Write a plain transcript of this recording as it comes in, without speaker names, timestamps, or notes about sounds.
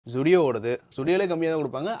Zudio ஓடுது Zudioல கம்மியா தான்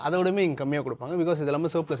கொடுப்பாங்க அதை விடமே இங்க கம்மியா கொடுப்பாங்க because இதெல்லாம்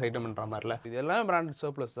சர்ப்ளஸ் ஐட்டம்ன்ற மாதிரில இது எல்லாமே பிராண்டட்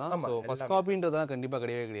சர்ப்ளஸ் தான் சோ ஃபர்ஸ்ட் காப்பின்றதா கண்டிப்பா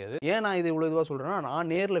கிடையவே ஏன் நான் இது இவ்வளவு இதுவா சொல்றேன்னா நான்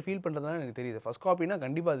நேர்ல ஃபீல் பண்றதா எனக்கு தெரியுது ஃபர்ஸ்ட் காப்பினா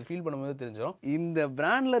கண்டிப்பா அது ஃபீல் பண்ணும்போது தெரிஞ்சிரும் இந்த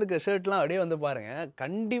பிராண்ட்ல இருக்க ஷர்ட்லாம் அப்படியே வந்து பாருங்க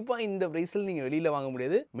கண்டிப்பா இந்த பிரைஸ்ல நீங்க வெளியில வாங்க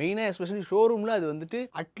முடியாது மெயினா எஸ்பெஷலி ஷோரூம்ல அது வந்துட்டு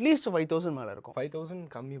அட்லீஸ்ட் 5000 மேல இருக்கும் 5000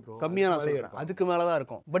 கம்மி ப்ரோ கம்மியா நான் சொல்றேன் அதுக்கு மேல தான்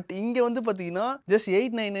இருக்கும் பட் இங்க வந்து பாத்தீங்கன்னா just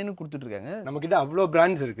 899 கொடுத்துட்டு இருக்காங்க நம்ம கிட்ட அவ்ளோ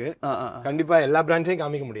பிராண்ட்ஸ் இருக்கு கண்டிப்பா எல்லா பிராண்ட்ஸையும்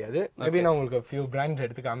காமிக்க முடியாது மேபி நான் உங்களுக்கு few brands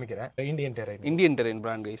எடுத்து காமிக்கிறேன் Indian terrain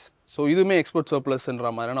brand guys so இதுமே எக்ஸ்போர்ட்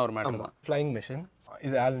சர்ப்ளஸ்ன்ற மாதிரியான ஒரு மேட்டர் தான் ஃப்ளையிங் மெஷின்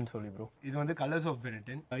இது ஆலன் சொல்லி ப்ரோ இது வந்து கலர்ஸ் ஆஃப்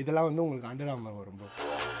பெரிட்டன் இதெல்லாம் வந்து உங்களுக்கு அண்டர் ஆர்மர் வரும் ப்ரோ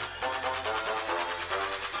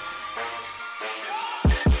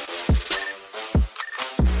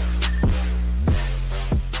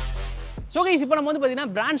So guys, இப்போ நம்ம வந்து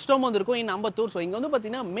பாத்தீங்கன்னா BrandStorm வந்திருக்கோம் in Ambattur. So இங்க வந்து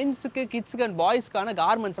பாத்தீங்கன்னா மென்ஸ்க்கு கிட்ஸ்க்கு அண்ட் பாய்ஸ்க்கான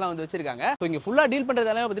கார்மெண்ட்ஸ்லாம் வந்து வச்சிருக்காங்க. So இங்க ஃபுல்லா டீல்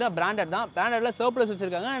பண்றதெல்லாம் பாத்தீங்கன்னா பிராண்டட் தான். பிராண்டட்ல சர்ப்ளஸ்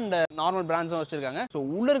வச்சிருக்காங்க அண்ட் நார்மல் பிராண்ட்ஸும் வச்சிருக்காங்க. So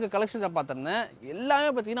உள்ள இருக்க கலெக்ஷன்ஸ் பார்த்திருந்தேன் எல்லாமே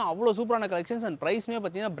பாத்தீங்கன்னா அவ்வளவு சூப்பரான கலெக்ஷன்ஸ் அண்ட் பிரைஸ்மே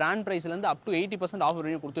பாத்தீங்கன்னா பிராண்ட் பிரைஸ்ல இருந்து up to 80% ஆஃபர்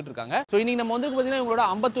வரையும் கொடுத்துட்டு இருக்காங்க. So இன்னைக்கு நம்ம வந்து பாத்தீங்கன்னா உங்களோட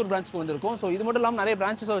Ambattur பிரான்ச்சுக்கு வந்திருக்கோம். So இது மட்டும் இல்லாம நிறைய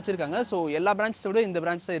பிரான்ச்சஸ் வச்சிருக்காங்க. So எல்லா பிரான்ச்சஸை விட இந்த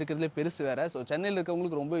பிரான்ச் தான் இருக்கிறதுல பெருசு வேற. So சென்னையில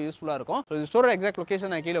இருக்கவங்களுக்கு ரொம்ப யூஸ்ஃபுல்லா இருக்கும். So இந்த ஸ்டோரோட எக்ஸாக்ட்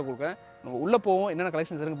லொகேஷன் நான் கீழே கொடுக்குறேன். நம்ம உள்ள போவோம் என்னென்ன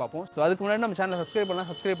கலெக்ஷன்ஸ் இருக்குன்னு பார்ப்போம். ஸோ அதுக்கு முன்னாடி நம்ம சேனலை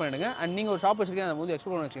சப்ஸ்கிரைப் பண்ணிடுங்க அண்ட் நீங்கள் ஒரு ஷாப் வச்சிருக்கீங்க அந்த வந்து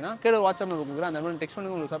எக்ஸ்ப்ளோர் பண்ணி வச்சிங்கன்னா கீழே வாட்ஸ்அப் நம்பர் கொடுக்குறேன் அந்த மாதிரி டெக்ஸ்ட்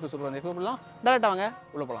பண்ணி உங்களுக்கு ஷாப் சூப்பர் எக்ஸ்ப்ளோர் பண்ணலாம் டேரெக்டாக வாங்க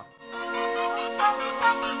உள்ள போகலாம்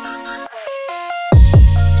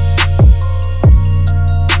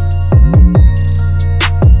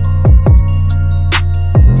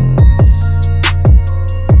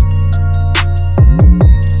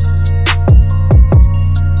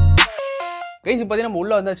கைஸ் இப்போ நம்ம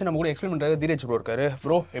உள்ள வந்தாச்சு நம்ம கூட எக்ஸ்பிளைன் பண்றது தீரஜ் ப்ரோ இருக்காரு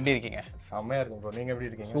ப்ரோ எப்படி இருக்கீங்க செம்மையா இருக்கும் ப்ரோ நீங்க எப்படி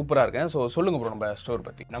இருக்கீங்க சூப்பரா இருக்கேன் ஸோ சொல்லுங்க ப்ரோ நம்ம ஸ்டோர்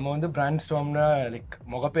பத்தி நம்ம வந்து BrandStormல லைக்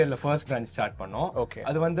மொகப்பேர்ல ஃபர்ஸ்ட் பிரான்ச் ஸ்டார்ட் பண்ணோம் ஓகே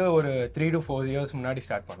அது வந்து ஒரு 3 to 4 இயர்ஸ் முன்னாடி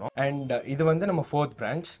ஸ்டார்ட் பண்ணோம் அண்ட் இது வந்து நம்ம 4th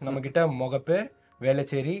பிரான்ச் நம்ம கிட்ட மொகப்பேர்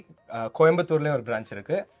வேளச்சேரி கோயம்புத்தூர்லயும் ஒரு பிரான்ச்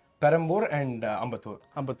இருக்கு பெரம்பூர் அண்ட்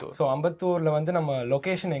அம்பத்தூர் ஸோ அம்பத்தூர்ல வந்து நம்ம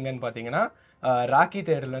லொகேஷன் எங்கன்னு பாத்தீங்கன்னா ராக்கி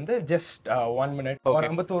தேட்டர்ல இருந்து ஜஸ்ட் 1 minute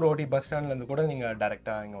அம்பத்தூர் ஓடி பஸ் ஸ்டாண்ட்ல இருந்து கூட நீங்க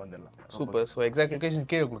டைரக்டா இங்க வந்துடலாம் சூப்பர் ஸோ எக்ஸாக்ட் லொகேஷன்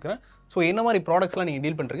கீழே கொடுக்குறேன் ஸோ என்ன மாதிரி ப்ராடக்ட்ஸ்லாம் நீங்கள்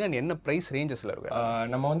டீல் பண்ணுறீங்க அண்ட் என்ன ப்ரைஸ் ரேஞ்சஸில் இருக்கு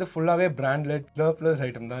நம்ம வந்து ஃபுல்லாகவே பிராண்டட் ப்ளஸ்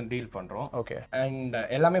ஐட்டம் தான் டீல் பண்ணுறோம் ஓகே அண்ட்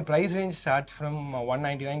எல்லாமே price range start from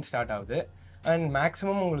 199 start ஆகுது அண்ட்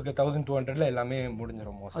மேக்ஸிமம் உங்களுக்கு 1200ல எல்லாமே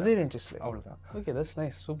முடிஞ்சிடும் அதே ரேஞ்சஸ்ல அவ்வளோதான் okay that's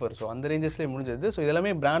nice super so அந்த ரேஞ்சஸ்லேயே முடிஞ்சது ஸோ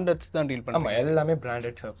எல்லாமே பிராண்டட்ஸ் தான் டீல் பண்ணுவோம் எல்லாமே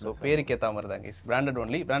பிராண்டட் ஸோ பேருக்கு ஏற்ற மாதிரி தான் case branded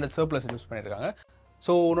only branded surplus use பண்ணியிருக்காங்க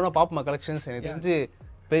ஸோ ஒன்று பார்ப்போமா கலெக்ஷன்ஸ் எனக்கு தெரிஞ்சு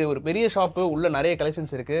ஒரு பெரிய ஷாப்பு உள்ள நிறைய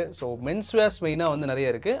கலெக்ஷன்ஸ் இருக்கு ஸோ மென்ஸ் வேர்ஸ் மெயினாக வந்து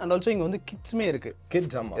நிறைய இருக்கு அண்ட் ஆல்சோ இங்கே வந்து கிட்ஸ்மே இருக்கு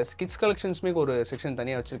கிட்ஸ் கலெக்ஷன்ஸ்மே ஒரு செக்ஷன்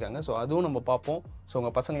தனியாக வச்சிருக்காங்க ஸோ அதுவும் நம்ம பார்ப்போம் ஸோ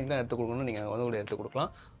உங்கள் பசங்களுக்கு எடுத்து கொடுக்கணும் நீங்கள் வந்து கூட எடுத்து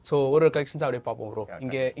கொடுக்கலாம் ஸோ ஒரு கலெக்ஷன்ஸ் அப்படியே பார்ப்போம் ப்ரோ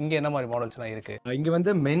இங்கே என்ன மாதிரி மாடல்ஸ்லாம் இருக்கு இங்கே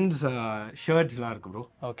வந்து மென்ஸ் ஷர்ட்ஸ்லாம் இருக்கு ப்ரோ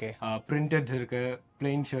ஓகே பிரிண்டட்ஸ் இருக்கு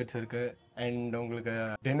பிளெயின் ஷர்ட்ஸ் இருக்கு அண்ட் உங்களுக்கு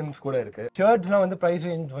டெனிம்ஸ் கூட இருக்கு ஷர்ட்ஸ்லாம் வந்து பிரைஸ்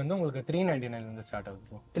ரேஞ்ச் வந்து உங்களுக்கு 399 இருந்து ஸ்டார்ட் ஆகுது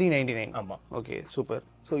ப்ரோ 399 ஆமா ஓகே சூப்பர்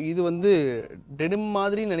ஸோ இது வந்து டெனிம்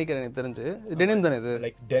மாதிரி நினைக்கிறேன் எனக்கு தெரிஞ்சு டெனிம் தானே இது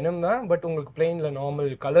லைக் டெனிம் தான் பட் உங்களுக்கு பிளெயின்ல நார்மல்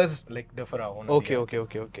கலர்ஸ் லைக் டிஃபர் ஆகும்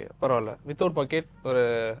ஓகே பரவாயில்ல வித்தவுட் பாக்கெட் ஒரு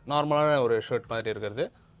நார்மலான ஒரு ஷர்ட் மாதிரி இருக்கிறது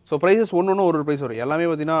ஸோ ப்ரைஸஸ் ஒன்று ஒரு ப்ரைஸ் வரும் எல்லாமே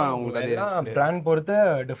பார்த்தீங்கன்னா உங்களுக்கு அதே பிராண்ட் பொறுத்து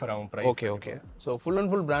டிஃபர் ஆகும் price okay so full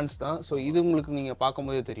and full brands தான் ஸோ இது உங்களுக்கு நீங்கள்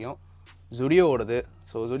பார்க்கும்போதே தெரியும் Zudio ஓடுது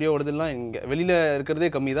ஸோ Zudio ஓடுதுலாம் இங்கே வெளியில் இருக்கிறதே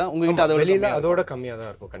கம்மி தான் உங்ககிட்ட அதை வெளியில் அதோட கம்மியாக தான்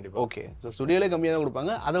இருக்கும் கண்டிப்பாக ஓகே ஸோ Zudioலே கம்மியாக தான்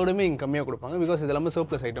கொடுப்பாங்க அதை விடமே இங்கே கம்மியாக கொடுப்பாங்க பிகாஸ் இது எல்லாமே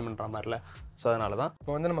சர்ப்ளஸ் ஐட்டம்ன்ற மாதிரில ஸோ அதனால தான்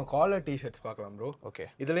இப்போ வந்து நம்ம காலர் டிஷர்ட்ஸ் பார்க்கலாம் ப்ரோ ஓகே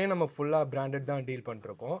இதுலேயும் நம்ம ஃபுல்லாக பிராண்டட் தான் டீல்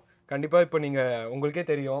பண்ணிருக்கோம் கண்டிப்பாக இப்போ நீங்கள் உங்களுக்கே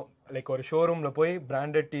தெரியும் லைக் ஒரு ஷோரூமில் போய்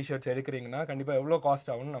பிராண்டட் டிஷர்ட்ஸ் எடுக்கிறீங்கன்னா கண்டிப்பாக எவ்வளோ காஸ்ட்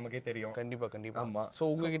ஆகும்னு நமக்கே தெரியும் கண்டிப்பாக ஆமாம் ஸோ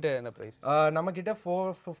உங்ககிட்ட என்ன ப்ரைஸ் நம்மக்கிட்ட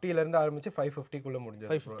 450லேருந்து ஆரம்பிச்சு 550க்குள்ளே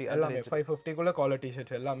முடிஞ்சிடும் 550 எல்லாமே 550க்குள்ளே காலர்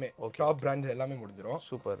டிஷர்ட்ஸ் எல்லாமே டாப் பிராண்ட்ஸ் எல்லாமே முடிஞ்சிடும்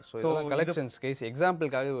சூப்பர் ஸோ இதெல்லாம் கலெக்ஷன்ஸ் கேஸ்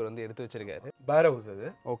எக்ஸாம்பிளுக்காக இவர் வந்து எடுத்து வச்சிருக்காரு பேர் ஹவுஸ் அது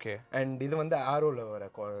ஓகே அண்ட் இது வந்து ஆரோவில் வர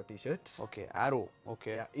காலர் டிஷர்ட்ஸ் ஓகே ஆரோ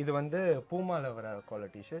ஓகே இது வந்து பூமாவில் வர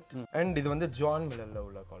காலர் டிஷர்ட் அண்ட் இது வந்து ஜான் மில்லரில்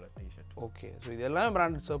உள்ள காலர் டிஷர்ட் ஓகே ஸோ இது எல்லாமே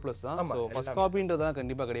பிராண்டட் சர்ப்ளஸ் தான் ஸோ ஃபர்ஸ்ட் காப்பின்றதெல்லாம்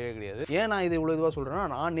கண்டிப்பாக கிடையாது ஏன் நான் இது இவ்வளோ இதுவாக சொல்கிறேன்னா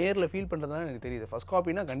நான் நேரில் ஃபீல் பண்ணுறதுனால எனக்கு தெரியுது ஃபர்ஸ்ட்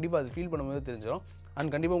காப்பினா கண்டிப்பாக அது ஃபீல் பண்ணும்போது தெரிஞ்சிடும்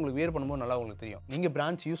அண்ட் கண்டிப்பாக உங்களுக்கு வேர் பண்ணும்போது நல்லா உங்களுக்கு தெரியும் நீங்கள்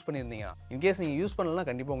பிராண்ட்ஸ் யூஸ் பண்ணியிருந்தீங்க இன்கேஸ் நீங்கள் யூஸ் பண்ணலாம்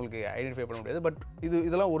கண்டிப்பாக உங்களுக்கு ஐடென்டிஃபை பண்ண முடியாது பட்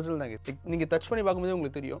இதெல்லாம் ஒரிஜினல் தான் நீங்கள் டச் பண்ணி பார்க்கும்போது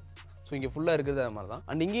உங்களுக்கு தெரியும் ஸோ இங்கே ஃபுல்லாக இருக்கிறது அது மாதிரி தான்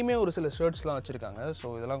அண்ட் இங்கேயுமே ஒரு சில ஷர்ட்ஸ்லாம் வச்சிருக்காங்க ஸோ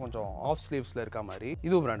இதெல்லாம் கொஞ்சம் ஆஃப் ஸ்லீவ்ஸில் இருக்க மாதிரி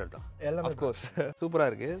இதுவும் பிராண்டட் தான் எல்லாம் அஃப்கோர்ஸ் சூப்பராக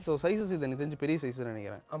இருக்குது ஸோ சைஸஸ் இது எனக்கு தெரிஞ்சு பெரிய சைஸ்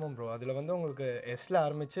நினைக்கிறேன் ஆமாம் ப்ரோ அதில் வந்து உங்களுக்கு எஸ்ல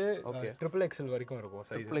ஆரம்பிச்சு XXL வரைக்கும் இருக்கும்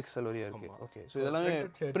XXL வரையும் இருக்குது ஓகே ஸோ இதெல்லாமே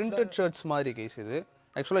பிரிண்டட் ஷர்ட்ஸ் மாதிரி கேஸ் இது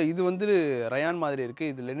ஆக்சுவலாக இது வந்து ரயான் மாதிரி இருக்குது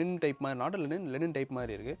இது லெனின் டைப் மாதிரி நாட் லெனின் டைப்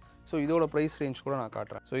மாதிரி இருக்குது ஸோ இதோட ப்ரைஸ் ரேஞ்ச் கூட நான்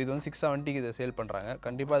காட்டுறேன். ஸோ இது வந்து 670க்கு இதை சேல் பண்ணுறாங்க.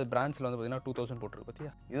 கண்டிப்பாக அது பிராண்ட்ஸில் வந்து பார்த்தீங்கன்னா 2000 போட்டுருக்கு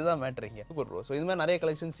பார்த்தியா, இதுதான் மேட்ரு இங்கே. Super bro. ஸோ இது மாதிரி நிறைய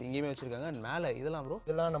கலெக்ஷன்ஸ் இங்கேயுமே வச்சிருக்காங்க. அண்ட் மேலே இதெல்லாம் ப்ரோ,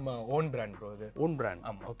 இதெல்லாம் நம்ம ஓன் பிராண்ட் ப்ரோ. இது ஓன் பிராண்ட்.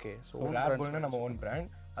 ஆமாம். ஓகே. ஸோ நம்ம ஓன் பிராண்ட்.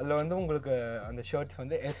 அதில் வந்து உங்களுக்கு அந்த ஷர்ட்ஸ்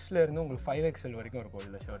வந்து எஸ்ல இருந்து உங்களுக்கு 5XL வரைக்கும் இருக்கும்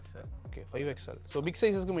இதில் shirts. Okay, 5XL. So big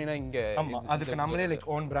சைஸஸ்க்கு மெயினாக இங்கே அதுக்கு நம்மளே லைக்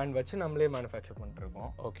ஓன் பிராண்ட் வச்சு நம்மளே மேனுஃபேக்சர்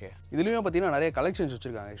பண்ணிருக்கோம். ஓகே. இதுலேயுமே பார்த்தீங்கன்னா நிறைய கலெக்ஷன்ஸ்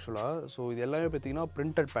வச்சிருக்காங்க ஆக்சுவலாக. ஸோ இது எல்லாமே பார்த்தீங்கன்னா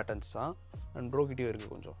பிரிண்டட் பேட்டர்ன்ஸ் தான். அண்ட் ப்ரோ கிட்டே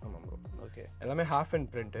இருக்குது கொஞ்சம். ஆமாம் ப்ரோ. ஓகே, எல்லாமே ஹாஃப் அண்ட்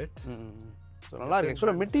பிரிண்டட். ஸோ நல்லா இருக்குது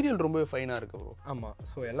ஆக்சுவலாக. மெட்டீரியல் ரொம்ப ஃபைனாக இருக்குது ப்ரோ. ஆமாம்.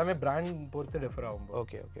 ஸோ எல்லாமே பிராண்ட் பொறுத்து டிஃபர் ஆகும்.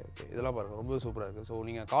 Okay okay okay. இதெல்லாம் பாருங்கள் ரொம்ப சூப்பராக இருக்குது. ஸோ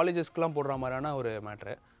நீங்கள் காலேஜஸ்க்குலாம் போடுற மாதிரியான ஒரு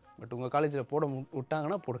மேட்ரு. பட் உங்கள் காலேஜில் போட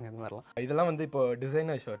விட்டாங்கன்னா போடுங்க இந்த மாதிரிலாம். இதெல்லாம் வந்து இப்போ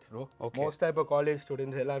டிசைனர் ஷர்ட்ஸ் ப்ரோ. மோஸ்ட்டாக இப்போ காலேஜ்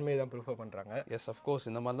ஸ்டூடெண்ட்ஸ் எல்லாருமே இதான் ப்ரிஃபர் பண்ணுறாங்க. Yes of course.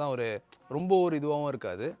 இந்த மாதிரி தான் ஒரு ரொம்ப ஒரு இதுவாகவும்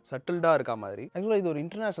இருக்காது, சட்டில்டாக இருக்கா மாதிரி. ஆக்சுவலாக இது ஒரு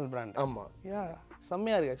இன்டர்நேஷ்னல் பிராண்ட். ஆமாம். யா,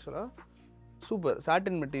 செம்மையாக இருக்குது ஆக்சுவலாக. சூப்பர்.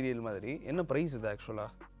 சாட்டின் மெட்டீரியல் மாதிரி. என்ன ப்ரைஸ் இது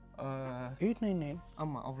ஆக்சுவலாக? 899.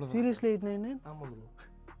 ஆமாம், அவ்வளோ. சீரியஸ்லி 899? ஆமாம் ப்ரோ.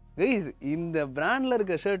 கைஸ், இந்த பிராண்டில்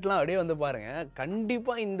இருக்க ஷர்ட்லாம் அப்படியே வந்து பாருங்கள்.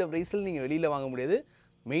 கண்டிப்பாக இந்த ப்ரைஸில் நீங்கள் வெளியில் வாங்க முடியாது.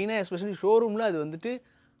 மெயினாக எஸ்பெஷலி ஷோரூமில் அது வந்துட்டு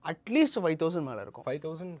அட்லீஸ்ட் 5000 மேலே இருக்கும்.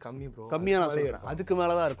 5000 கம்மி ப்ரோ. கம்மியாக நான் சொல்கிறேன், அதுக்கு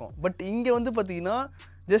மேலே தான் இருக்கும். பட் இங்கே வந்து பார்த்தீங்கன்னா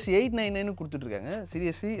ஜஸ்ட் 899 கொடுத்துட்ருக்காங்க.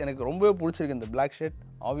 சீரியஸ்லி எனக்கு ரொம்பவே பிடிச்சிருக்கு இந்த பிளாக் ஷர்ட்.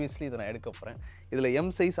 ஆப்வியஸ்லி இதை நான் எடுக்க போகிறேன். இதில்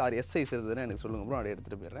M size R S size இருந்ததுன்னு எனக்கு சொல்லுங்க ப்ரோ, அப்படியே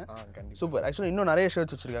எடுத்துகிட்டு போயிடுறேன். சூப்பர். ஆக்சுவலாக இன்னும் நிறைய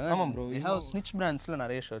ஷர்ட்ஸ் வச்சுருக்காங்க. ஆமாம் ப்ரோ. ஸ்னிச் பிராண்ட்ஸில்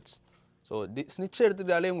நிறைய ஷர்ட்ஸ். ஸோ ஸ்னிச்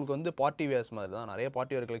எடுத்துக்கிட்டாலே உங்களுக்கு வந்து பார்ட்டி வேர்ஸ் மாதிரி தான். நிறைய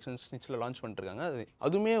பார்ட்டி வேர் கலெக்ஷன்ஸ் ஸ்னிச்சில் லான்ச் பண்ணிட்டுருக்காங்க.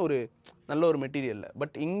 அதுவுமே ஒரு நல்ல ஒரு மெட்டீரியல்.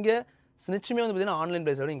 பட் இங்கே ஸ்னிச்சுமே வந்து பார்த்தீங்கன்னா ஆன்லைன்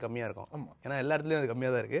ப்ரைஸை விட இங்கே கம்மியாக இருக்கும். ஆமாம், ஏன்னா எல்லா இடத்துலையும் அது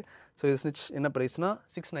கம்மியாக தான் இருக்குது. ஸோ இது ஸ்னிச் என்ன ப்ரைஸ்னால்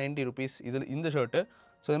 690 rupees இதில் இந்த ஷர்ட்டு.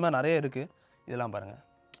 ஸோ இது மாதிரி நிறைய இருக்குது. இதெல்லாம் பாருங்கள்,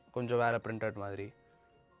 கொஞ்சம் வேறு பிரிண்டட் மாதிரி.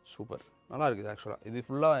 சூப்பர், நல்லா இருக்குது ஆக்சுவலாக. இது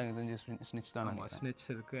ஃபுல்லாக எனக்கு தெரிஞ்சு ஸ்னிச் தான். நம்ம ஸ்னிச்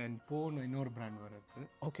இருக்குது. அண்ட் போன் இன்னொரு பிராண்ட் வேறு இருக்குது.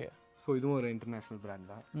 ஓகே. ஸோ இதுவும் ஒரு இன்டர்நேஷ்னல் பிராண்ட்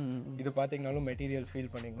தான். இது பார்த்தீங்கன்னாலும் மெட்டீரியல்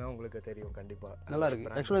ஃபீல் பண்ணிங்கன்னா உங்களுக்கு தெரியும் கண்டிப்பாக. நல்லா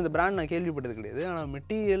இருக்குது ஆக்சுவலாக. இந்த பிராண்ட் நான் கேள்விப்பட்டது கிடையாது, ஆனால்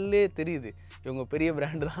மெட்டீரியல்லே தெரியுது இவங்க பெரிய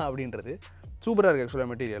பிராண்டு தான் அப்படின்றது. சூப்பராக இருக்குது ஆக்சுவலாக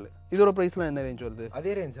மெட்டீரியல். இதோட ப்ரைஸ்லாம் என்ன ரேஞ்ச் வருது?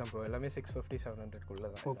 அதே ரேஞ்ச் தான் ப்ரோ. எல்லாமே 650-700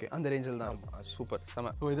 தான். ஓகே, அந்த ரேஞ்சில் தான். சூப்பர்,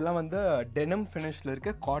 செம. ஸோ இதெல்லாம் வந்து டெனிம் ஃபினிஷில்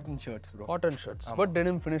இருக்க cotton shirts bro. Cotton shirts but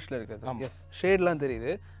denim ஃபினிஷில் இருக்குது. எஸ், ஷேட்லாம்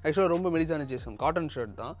தெரியுது ஆக்சுவலாக. ரொம்ப மெலிசான சேசம் காட்டன்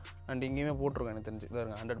ஷர்ட் தான். அண்ட் இங்கேயுமே போட்டிருக்கேன் எனக்கு தெரிஞ்சு.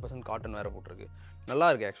 பாருங்க 100% காட்டன் வேறு போட்டிருக்கு. நல்லா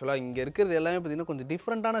இருக்குது ஆக்சுவலாக. இங்கே இருக்கிறது எல்லாமே பார்த்தீங்கன்னா கொஞ்சம்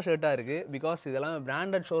டிஃப்ரெண்ட்டான ஷர்ட்டாக இருக்குது. பிகாஸ் இதெல்லாம்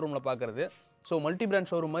பிராண்டட் ஷோரூமில் பார்க்குறது. ஸோ மல்டி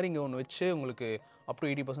பிராண்ட் ஷோரூம் மாதிரி இங்கே ஒன்று வச்சு உங்களுக்கு அப்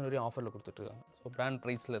டு 80% வரையும் ஆஃபரில் கொடுத்துட்ருக்காங்க. ஸோ பிராண்ட்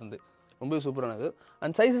ப்ரைஸ்லேருந்து ரொம்ப சூப்பரானது.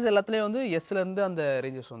 அண்ட் சைஸஸ் எல்லாத்துலேயும் வந்து எஸ்லேருந்து அந்த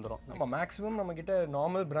ரேஞ்சஸ் வந்துடும். நம்ம மேக்ஸிமம் நம்மக்கிட்ட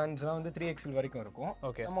நார்மல் பிராண்ட்ஸ்லாம் வந்து 3XL வரைக்கும் இருக்கும்.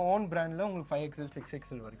 ஓகே. நம்ம ஓன் பிராண்டில் உங்களுக்கு 5XL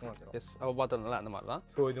 6XL வரைக்கும் வந்துடும். எஸ், அவள் பார்த்ததுனால அந்த மாதிரி தான்.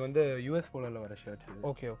 ஸோ இது வந்து US போலில் வர ஷர்ட்ஸ்.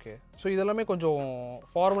 Okay okay. ஸோ இதெல்லாமே கொஞ்சம்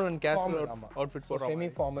formal and casual outfit for semi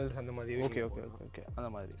formals அந்த மாதிரி. Okay okay okay okay.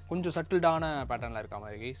 அந்த மாதிரி கொஞ்சம் சட்டில்டான பேட்டர்னில் இருக்க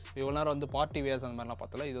மாதிரி கைஸ். இவ்வளோ நேரம் வந்து பார்ட்டி வேர்ஸ் அந்த மாதிரிலாம்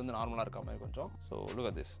பார்த்தல, இது வந்து நார்மலாக இருக்க மாதிரி கொஞ்சம். So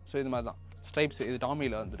look at this. So இது மாதிரி தான் ஸ்ட்ரைப்ஸ். இது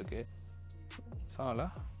டாமியில் வந்துருக்கு. சால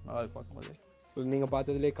நல்லா பார்க்கும்போது நீங்கள்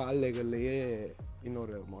பார்த்ததுலேயே கால் லேகர்லேயே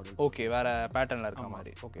இன்னொரு மாடல். ஓகே, வேறு பேட்டர்னில் இருக்க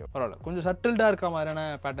மாதிரி. ஓகே, பரவாயில்ல. கொஞ்சம் சட்டில்டாக இருக்க மாதிரியான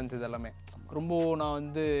பேட்டர்ன்ஸ் இது எல்லாமே. ரொம்ப நான்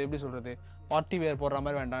வந்து எப்படி சொல்கிறது, பார்ட்டி வேர் போடுற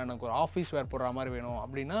மாதிரி வேண்டாம், எனக்கு ஒரு ஆஃபீஸ் வேர் போடுற மாதிரி வேணும்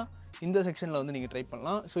அப்படின்னா இந்த செக்ஷனில் வந்து நீங்கள் ட்ரை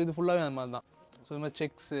பண்ணலாம். ஸோ இது ஃபுல்லாகவே அந்த மாதிரி தான். ஸோ இது மாதிரி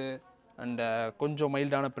செக்ஸு அண்டு கொஞ்சம்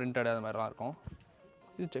மைல்டான பிரிண்டட் அது மாதிரிலாம் இருக்கும்.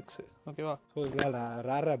 இது செக்ஸு. ஓகேவா? ஸோ இதெல்லாம்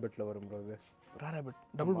ரேர் ரேபிட்டில் வரும்போது. ரேர் ரேபிட்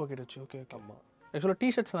டபுள் பாக்கெட் வச்சு. Okay okay. ஆமாம். ஆக்சுவலாக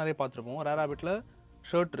டிஷர்ட்ஸ் நிறைய பார்த்துருப்போம். ரேர் ரேபிட்டில்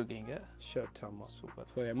ஷர்ட் இருக்கீங்க. ஷர்ட்ஸ். ஆமாம், சூப்பர்.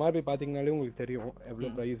 ஸோ எம்ஆர்பி பார்த்தீங்கனாலே உங்களுக்கு தெரியும் எவ்வளோ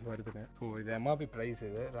ப்ரைஸ் வருதுன்னு. ஸோ இது எம்ஆர்பி ப்ரைஸ்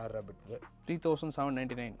இது ரேர் ரேபிட்ஸு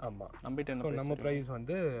 3799. ஆமாம். நம்ம ப்ரைஸ்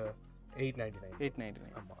வந்து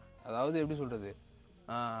 899. ஆமாம். அதாவது எப்படி சொல்கிறது,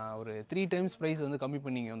 ஒரு 3 times ப்ரைஸ் வந்து கம்மி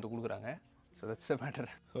பண்ணி இங்கே வந்து கொடுக்குறாங்க. So that's a matter.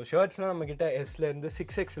 So ஷர்ட்ஸ்லாம் நம்மக்கிட்ட எஸ்லேருந்து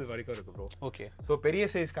 6XL வரைக்கும் இருக்குது ப்ரோ. ஓகே. ஸோ பெரிய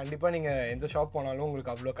சைஸ் கண்டிப்பாக நீங்கள் எந்த ஷாப் போனாலும்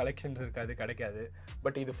உங்களுக்கு அவ்வளோ கலெக்ஷன்ஸ் இருக்காது, கிடைக்காது.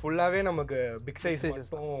 பட் இது ஃபுல்லாகவே நமக்கு பிக் சைஸ்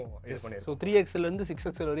மட்டும் இது பண்ணிடுறோம். ஸோ 3XLலேருந்து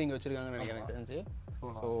 6XL வரையும் இங்கே வச்சுருக்காங்கன்னு நினைக்கிறேன் எனக்கு தெரிஞ்சு.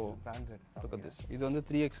 ஸோ இது வந்து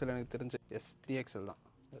 3XL எனக்கு தெரிஞ்சு. எஸ், 3XL தான்.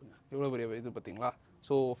 எவ்வளோ பெரிய இது பார்த்தீங்களா?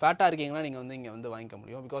 ஸோ ஃபேட்டாக இருக்கீங்கன்னா நீங்கள் வந்து இங்கே வந்து வாங்கிக்க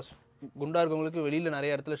முடியும். பிகாஸ் குண்டாக இருக்கவங்களுக்கு வெளியில்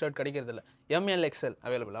நிறைய இடத்துல ஷர்ட் கிடைக்கிறது இல்லை. MLXL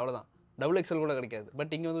அவைலபிள், அவ்வளோதான். XXL கூட கிடைக்காது.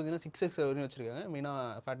 பட் இங்கே வந்து பார்த்தீங்கன்னா 6XL வரையும் வச்சுருக்காங்க.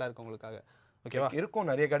 மெயினாக ஃபேட்டாக இருக்கவங்களுக்காக. ஓகேவா? இருக்கும்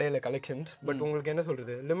நிறைய கடையில் கலெக்ஷன்ஸ். பட் உங்களுக்கு என்ன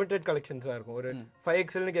சொல்கிறது, லிமிடெட் கலெக்ஷன்ஸ் தான் இருக்கும். ஒரு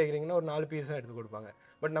 5XLன்னு கேட்குறீங்கன்னா ஒரு 4 பீஸ் தான் எடுத்து கொடுப்பாங்க.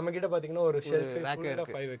 பட் நம்மக்கிட்ட பார்த்தீங்கன்னா ஒரு ஷெல்ஃப்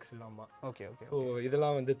 5XL. ஆமாம். Okay okay. ஸோ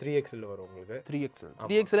இதெல்லாம் வந்து 3XL வரும் உங்களுக்கு.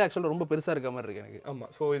 3XL ஆக்சுவலாக ரொம்ப பெருசாக இருக்க மாதிரி இருக்குது எனக்கு.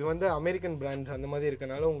 ஆமாம். ஸோ இது வந்து அமெரிக்கன் பிராண்ட்ஸ் அந்த மாதிரி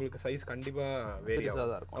இருக்கனால உங்களுக்கு சைஸ் கண்டிப்பாக வேரியாக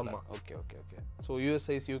தான் இருக்கும். ஆமாம். Okay okay okay. So US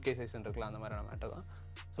size UK சைஸ்ன்னு இருக்கலாம், அந்த மாதிரியான மேட்டர் தான்.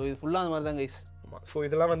 ஸோ இது ஃபுல்லாக அந்த மாதிரி தான் கைஸ். ஆமா சோ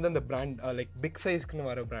இதெல்லாம் வந்து அந்த பிராண்ட் லைக் பிக் சைஸ்க்குன்னு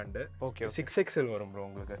வர பிராண்ட் ஓகே 6XL வரும் ப்ரோ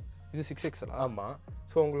உங்களுக்கு இது 6XL ஆமா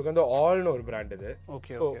சோ உங்களுக்கு வந்து ஆல்னு ஒரு பிராண்ட் இது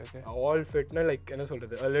ஓகே ஓகே ஆல் ஃபிட்னா லைக் என்ன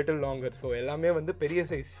சொல்றது a little longer சோ எல்லாமே வந்து பெரிய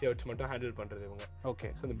சைஸ் ஷர்ட்ஸ் மட்டும் ஹேண்டில் பண்றது இவங்க ஓகே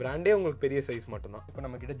சோ இந்த பிராண்டே உங்களுக்கு பெரிய சைஸ் மட்டும் தான் இப்போ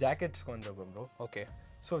நம்ம கிட்ட ஜாக்கெட்ஸ்க்கு வந்திருக்கோம் ப்ரோ ஓகே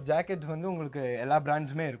ஸோ ஜாக்கெட்ஸ் வந்து உங்களுக்கு எல்லா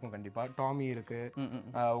பிராண்ட்ஸுமே இருக்கும் கண்டிப்பா டாமி இருக்கு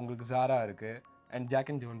உங்களுக்கு ஜாரா இருக்கு அண்ட் ஜாக்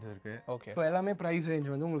அண்ட் ஜோன்ஸ் இருக்கு ஓகே ஸோ எல்லாமே ப்ரைஸ் ரேஞ்ச்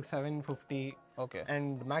வந்து உங்களுக்கு 750 ஓகே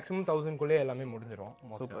அண்ட் மேக்ஸிமம் 1000 குள்ளே எல்லாமே முடிஞ்சிடும்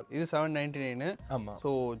சூப்பர் இது 799 ஆமா ஸோ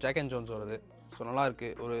ஜாக் அண்ட் ஜோன்ஸ் வருது ஸோ நல்லா இருக்கு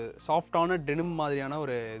ஒரு சாஃப்டான டெனிம் மாதிரியான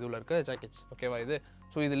ஒரு இதுல இருக்க ஜாக்கெட்ஸ் ஓகேவா இது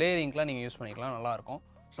ஸோ இது லேயரிங்லாம் நீங்கள் யூஸ் பண்ணிக்கலாம் நல்லா இருக்கும்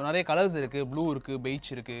ஸோ நிறைய கலர்ஸ் இருக்கு ப்ளூ இருக்கு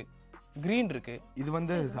பெய்ச் இருக்கு க்ரீன் இருக்கு இது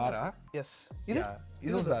வந்து ஜாரா எஸ்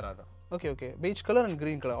இது ஜாரா தான் okay okay beige colour and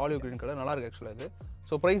green colour olive green colour நல்லா இருக்கு ஆக்சுவலாக இது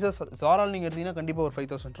ஸோ ப்ரைஸஸ் ஜாரால் நீங்கள் எடுத்தீங்கன்னா கண்டிப்பாக ஒரு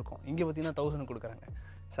 5000 இருக்கும் இங்கே பார்த்தீங்கன்னா 1000 கொடுக்குறாங்க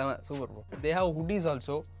செம super bro they have hoodies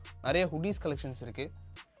also நிறைய ஹுட்டீஸ் கலெக்ஷன்ஸ் இருக்குது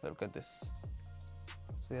லுக் அட் திஸ்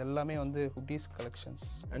ஸோ எல்லாமே வந்து ஹுட்டீஸ் கலெக்ஷன்ஸ்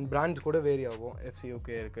அண்ட் பிராண்ட்ஸ் கூட வேரி ஆகும்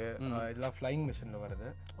எஃப்சிஓகே இருக்கு இதெல்லாம் ஃப்ளைங் மிஷினில் வருது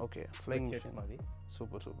ஓகே ஃப்ளைங் மிஷின் மாதிரி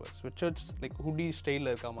சூப்பர் சூப்பர் ஸ்வெட்ஷர்ட்ஸ் லைக் ஹுடி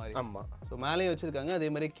ஸ்டைலில் இருக்க மாதிரி ஆமாம் ஸோ மேலேயும் வச்சுருக்காங்க அதே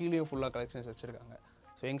மாதிரி கீழேயும் ஃபுல்லாக கலெக்ஷன்ஸ் வச்சுருக்காங்க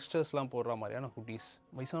ஸோ யங்ஸ்டர்ஸ்லாம் போடுற மாதிரியான ஹுட்டீஸ்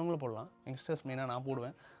வயசானவங்களும் போடலாம் யங்ஸ்டர்ஸ் மெயினாக நான்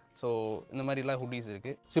போடுவேன் ஸோ இந்த மாதிரிலாம் ஹுட்டீஸ்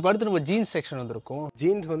இருக்குது ஸோ இப்போ அடுத்து நம்ம ஜீன்ஸ் செக்ஷன் வந்துருக்கும்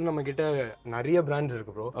ஜீன்ஸ் வந்து நம்ம கிட்ட நிறைய பிராண்ட்ஸ்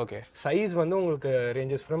இருக்கு ப்ரோ ஓகே சைஸ் வந்து உங்களுக்கு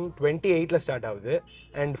ரேஞ்சஸ் ஃப்ரம் 28ல ஸ்டார்ட் ஆகுது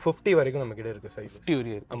அண்ட் 50 வரைக்கும் நம்ம கிட்ட இருக்கு சைஸ் 50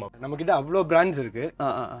 வரையும் ஆமா நம்ம கிட்ட அவ்வளோ பிராண்ட்ஸ் இருக்கு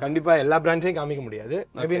கண்டிப்பா எல்லா பிராண்ட்ஸையும் காமிக்க முடியாது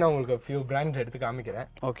மேபி நான் உங்களுக்கு ஃபியூ பிராண்ட்ஸ் எடுத்து காமிக்கிறேன்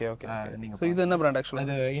ஓகே ஓகே ஸோ இது என்ன பிராண்ட்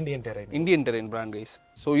ஆக்சுவலாக அது Indian terrain brand guys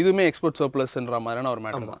so இதுவுமே எக்ஸ்போர்ட் சர்ப்ளஸ்ன்ற மாதிரியான ஒரு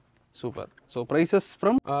மேட்டர் தான் super so prices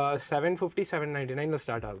from 750 799ல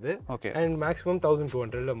start ஆகுது ஓகே அண்ட் மேக்ஸிமம்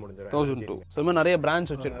 1200ல முடிஞ்சிடும் 1002 ஸோ இந்த மாதிரி நிறைய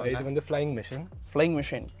பிராண்ட்ஸ் வச்சிருக்காங்க இது வந்து ஃப்ளைங்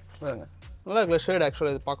மிஷின் பாருங்க நல்லா இருக்குல்ல ஷேட்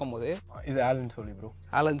ஆக்சுவலாக இது பார்க்கும்போது இது Allen Solly bro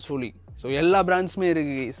Allen Solly so எல்லா பிராண்ட்ஸுமே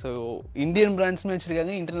இருக்கு ஸோ இந்தியன் பிராண்ட்ஸுமே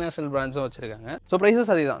வச்சிருக்காங்க இன்டர்நேஷனல் பிராண்ட்ஸும் வச்சிருக்காங்க ஸோ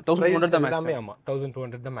ப்ரைஸஸ் அதே தான் 1200 தான் எல்லாமே ஆமா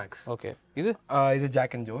 1200 தான் மேக்ஸ் ஓகே இது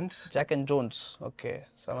ஜாக் அண்ட் ஜோன்ஸ் ஓகே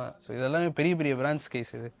செம ஸோ இதெல்லாமே பெரிய பெரிய பிராண்ட்ஸ்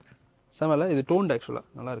கேஸ் இது செமல இது டோன்ட் ஆக்சுவலாக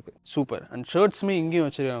நல்லா இருக்கு சூப்பர் அண்ட் ஷர்ட்ஸுமே இங்கேயும்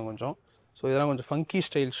வச்சிருக்காங்க கொஞ்சம் ஸோ இதெல்லாம் கொஞ்சம் ஃபங்கி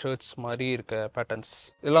ஸ்டைல் ஷர்ட்ஸ் மாதிரி இருக்க பேட்டர்ன்ஸ்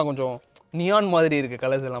இதெல்லாம் கொஞ்சம் நியான் மாதிரி இருக்கு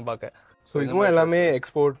கலர்ஸ் எல்லாம் பார்க்க ஸோ இதுவும் எல்லாமே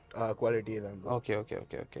எக்ஸ்போர்ட் குவாலிட்டி தான் okay okay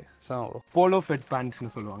okay okay sir bro polo fit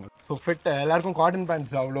பேண்ட்ஸ்னு சொல்லுவாங்க ஸோ ஃபிட் எல்லாருக்கும் காட்டன்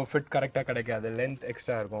பேண்ட்ஸ் அவ்வளோ ஃபிட் கரெக்டாக கிடைக்காது லென்த்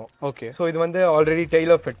எக்ஸ்ட்ரா இருக்கும் ஓகே ஸோ இது வந்து ஆல்ரெடி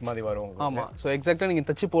டெய்லர் ஃபிட் மாதிரி வரும் ஆமாம் ஸோ எக்ஸாக்டாக நீங்கள்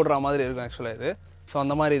தச்சு போடுற மாதிரி இருக்கும் ஆக்சுவலாக இது ஸோ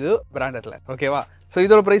அந்த மாதிரி இது பிராண்டட்ல ஓகேவா ஸோ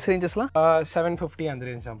இதோட ப்ரைஸ் ரேஞ்சஸ்லாம் 750 அந்த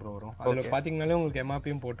ரேஞ்ச் தான் ப்ரோ வரும் அதில் பார்த்தீங்கன்னாலே உங்களுக்கு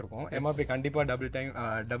எம்ஆர்பியும் போட்டிருக்கோம் எம்ஆர்பி கண்டிப்பாக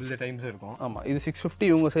டபுள் டைம்ஸ் இருக்கும் ஆமாம் இது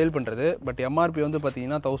 650 இவங்க சேல் பண்ணுறது பட் எம்ஆர்பி வந்து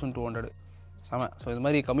பார்த்தீங்கன்னா 1200 செம ஸோ இது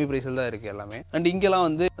மாதிரி கம்மி ப்ரைஸில் தான் இருக்குது எல்லாமே அண்ட் இங்கெல்லாம்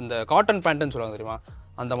வந்து இந்த காட்டன் பேண்ட்டுன்னு சொல்லுவாங்க தெரியுமா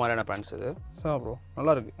அந்த மாதிரியான பேண்ட்ஸ் இது ஸோ ப்ரோ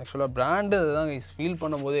நல்லா இருக்குது ஆக்சுவலாக பிராண்டு இதுதான் ஃபீல்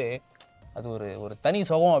பண்ணும்போதே அது ஒரு தனி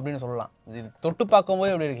சுகம் அப்படின்னு சொல்லலாம் இது தொட்டு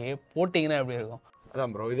பார்க்கும்போது எப்படி இருக்கு போட்டிங்கன்னா எப்படி இருக்கும்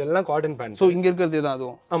அதான் ப்ரோ இதெல்லாம் காட்டன் பேண்ட் ஸோ இங்கே இருக்கிறது தான்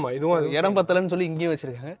அதுவும் ஆமாம் இதுவும் இடம் பத்தலன்னு சொல்லி இங்கேயும்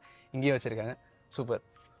வச்சிருக்காங்க சூப்பர்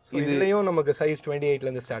இதுலயும் நமக்கு சைஸ் 28ல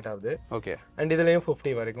இருந்து ஸ்டார்ட் ஆகுது ஓகே அண்ட் இதுலயும்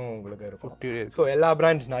 50 வரைக்கும் உங்களுக்கு இருக்கும் 50 ஸோ எல்லா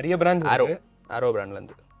பிராண்ட்ஸ் நிறைய பிராண்ட்ஸ் ஆரோ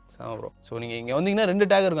பிராண்ட்லேருந்து சார் ப்ரோ ஸோ நீங்கள் இங்கே வந்தீங்கன்னா 2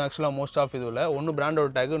 டேக் இருக்கும் ஆக்சுவலாக மோஸ்ட் ஆஃப் இதுல ஒன்று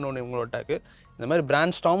பிராண்டோட டேக் இன்னொன்று இவங்களோட டேக் இந்த மாதிரி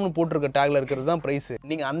BrandStormனு போட்டிருக்க டேக்ல இருக்கிறது தான் ப்ரைஸ்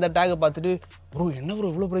நீங்கள் அந்த டேக்கை பார்த்துட்டு ப்ரோ என்ன ப்ரோ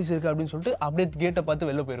இவ்வளோ ப்ரைஸ் இருக்குது அப்படின்னு சொல்லிட்டு அப்படியே கேட்டை பார்த்து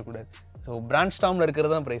வெளில போயிடக்கூடாது ஸோ BrandStormல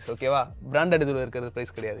இருக்கிறது தான் ப்ரைஸ் ஓகேவா பிராண்டட் இதில் இருக்கிறது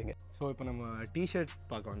ப்ரைஸ் கிடையாதுங்க ஸோ இப்போ நம்ம டிஷர்ட்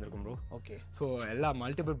பார்க்க வந்திருக்கோம் ப்ரோ ஓகே ஸோ எல்லா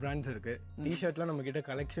மல்டிபிள் பிராண்ட்ஸ் இருக்கு டிஷர்ட்லாம் நம்ம கிட்ட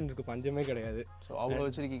கலெக்ஷன்ஸ்க்கு பஞ்சமே கிடையாது ஸோ அவ்வளோ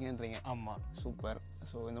வச்சிருக்கீங்கன்றீங்க ஆமாம் சூப்பர்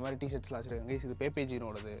ஸோ இந்த மாதிரி டிஷர்ட்ஸ்லாம் வச்சிருக்காங்க இது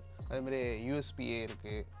பேபேஜினோடது அதேமாதிரி யூஎஸ்பிஏ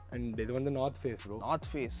இருக்குது அண்ட் இது வந்து north face bro north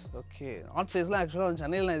face okay north ஃபேஸ்லாம் ஆக்சுவலாக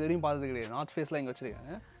சென்னையில் நான் இது வரையும் பார்த்தது கிடையாது நார்த் ஃபேஸ்லாம் இங்கே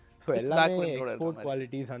வச்சிருக்காங்க ஸோ எல்லாமே எக்ஸ்போர்ட்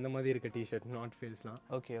குவாலிட்டிஸ் அந்த மாதிரி இருக்க T shirt north ஃபேஸ்லாம்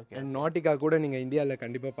okay okay and Nautica கூட நீங்கள் இந்தியாவில்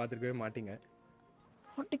கண்டிப்பாக பார்த்துருக்கவே மாட்டீங்க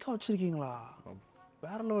நாட்டிகா வச்சிருக்கீங்களா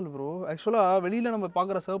வேற லெவல் ப்ரோ ஆக்சுவலாக வெளியில் நம்ம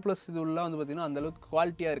பார்க்குற சர்ப்ளஸ் இதுலாம் வந்து பார்த்தீங்கன்னா அந்தளவுக்கு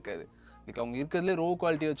குவாலிட்டியாக இருக்காது லைக் அவங்க இருக்கிறதுலே ரோ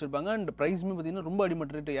குவாலிட்டி வச்சிருப்பாங்க அண்ட் ப்ரைஸுமே பார்த்தீங்கன்னா ரொம்ப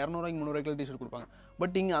அடிமட்ட ரேட்டு 200 300 டிஷர்ட் கொடுப்பாங்க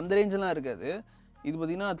பட் இங்கே அந்த ரேஞ்செலாம் இருக்காது இது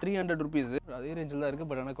பார்த்தீங்கன்னா 300 ருபீஸ் அதே ரேஞ்சில் தான் இருக்குது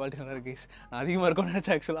பட் ஆனால் குவாலிட்டி நல்லா இருக்குது அதிகமாக இருக்கும்னு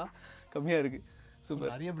நினச்சா ஆக்சுவலாக கம்மியாக இருக்குது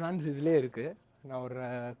சூப்பர் நிறைய பிராண்ட்ஸ் இதிலே இருக்குது நான் ஒரு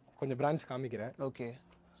கொஞ்சம் பிராண்ட்ஸ் காமிக்கிறேன் ஓகே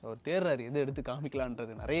ஸோ அவர் தேர்றாரு எது எடுத்து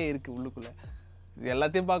காமிக்கலான்றது நிறைய இருக்குது உள்ளுக்குள்ளே இது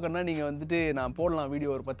எல்லாத்தையும் பார்க்கணுன்னா நீங்கள் வந்துட்டு நான் போடலாம்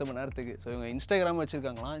வீடியோ ஒரு 10 மணி நேரத்துக்கு ஸோ இவங்க இன்ஸ்டாகிராம்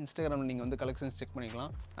வச்சுருக்காங்களாம் இன்ஸ்டாகிராமில் நீங்கள் வந்து கலெக்ஷன்ஸ் செக்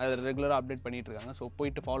பண்ணிக்கலாம் அது ரெகுலராக அப்டேட் பண்ணிட்டு இருக்காங்க ஸோ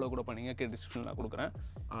போயிட்டு ஃபாலோ கூட பண்ணிங்க டிஸ்கிரிப்ஷன் நான் கொடுக்குறேன்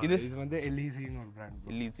இது வந்து எல்இசின்னு ஒரு பிராண்ட்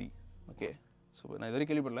எல்இசி ஓகே ஸோ நான் இது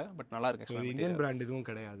வரைக்கும் கேள்விப்படல பட் நல்லா இருக்கு இந்தியன் பிராண்ட் எதுவும்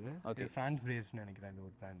கிடையாது ஓகே ஃபேன்ஸ் பிரேஸ்னு நினைக்கிறேன் இது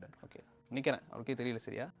ஒரு பிராண்ட் ஓகே நிற்கிறேன் அவருக்கே தெரியல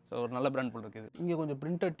சரியா ஸோ ஒரு நல்ல பிராண்ட் போல் இருக்குது இங்கே கொஞ்சம்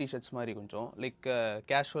பிரிண்டட் டிஷர்ட்ஸ் மாதிரி கொஞ்சம் லைக்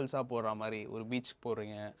கேஷுவல்ஸாக போடுற மாதிரி ஒரு பீச்சுக்கு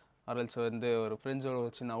போடுறீங்க ஆர்எல்ஸ் வந்து ஒரு ஃப்ரெண்ட்ஸோட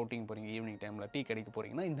ஒரு சின்ன அவுட்டிங் போகிறீங்க ஈவினிங் டைமில் டீ கடைக்கு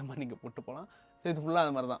போகிறீங்கன்னா இந்த மாதிரி நீங்கள் போட்டு போகலாம். ஸோ இது ஃபுல்லாக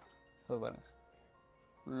அது மாதிரி தான். ஸோ பாருங்கள்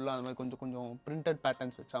ஃபுல்லாக அந்த மாதிரி கொஞ்சம் பிரிண்டட்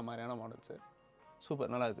பேட்டர்ன்ஸ் வச்சா மாதிரியான மாடல்ஸு.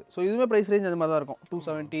 சூப்பர் நல்லா இருக்குது. ஸோ இதுவுமே ப்ரைஸ் ரேஞ்ச் அந்த மாதிரி தான் இருக்கும்.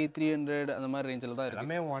 270, 300 அந்த மாதிரி ரேஞ்சில் தான் இருக்குது.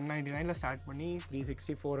 எல்லாமே 199ல ஸ்டார்ட் பண்ணி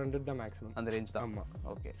 360, 400 தான் மேக்ஸிமம். அந்த ரேஞ்ச் தான். ஆமாம்.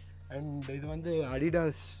 ஓகே. அண்ட் இது வந்து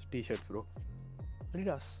அடிடாஸ் டிஷர்ட்ஸ் ப்ரோ.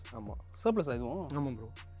 அடிடாஸ்? ஆமாம். சர்ப்ளஸ் இதுவும்? ஆமாம்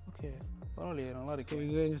ப்ரோ. ஓகே பரவாயில்லையே நல்லா இருக்கு.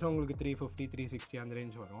 இது ரேஞ்சில் உங்களுக்கு 350, 360 அந்த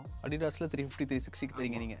ரேஞ்ச் வரும். அடிடாஸில் 350, 360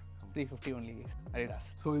 தரீங்க நீங்கள். 350 ஒன்லி அடிடாஸ்.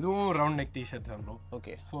 ஸோ இதுவும் ரவுண்ட் நெக் டிஷர்ட்ஸ் தான் ப்ரோ.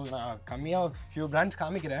 ஓகே. ஸோ நான் கம்மியாக ஃபியூ பிராண்ட்ஸ்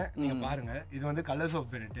காமிக்கிறேன், நீங்கள் பாருங்கள். இது வந்து கலர்ஸ் ஆஃப்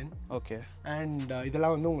பெனிட்டன். ஓகே. அண்ட்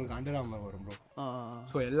இதெல்லாம் வந்து உங்களுக்கு அண்டர் ஆர்மர் வரும் ப்ரோ.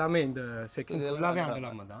 ஸோ எல்லாமே இந்த செக்ஷன் ஃபுல்லாகவே அண்டர்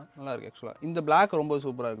ஆர்மர் தான். நல்லா இருக்குது ஆக்சுவலாக. இந்த பிளாக் ரொம்ப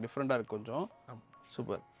சூப்பராக இருக்குது, டிஃப்ரெண்ட்டாக இருக்குது கொஞ்சம்.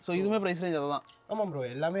 சூப்பர். ஸோ இதுவுமே ப்ரைஸ் ரேஞ்ச் அதை தான்? ஆமாம் ப்ரோ,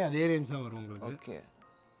 எல்லாமே அதே ரேஞ்ச் தான் வரும் உங்களுக்கு. Okay.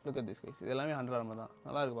 Look at this guys, இது எல்லாமே அண்டர் ஆர்மர் தான்.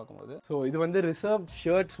 நல்லா இருக்குது பார்க்கும்போது. ஸோ இது வந்து ரிசர்வ்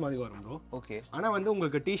ஷர்ட்ஸ் மாதிரி வரும் ப்ரோ. ஓகே. ஆனால் வந்து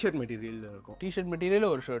உங்களுக்கு டிஷர்ட் மெட்டீரியல் இருக்கும். டிஷர்ட் மெட்டீரியல்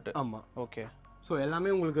ஒரு ஷர்ட். ஆமாம். ஓகே. ஸோ எல்லாமே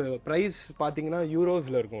உங்களுக்கு ப்ரைஸ் பார்த்தீங்கன்னா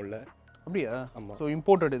யூரோஸில் இருக்கும்ல. அப்படியா? ஆமாம். ஸோ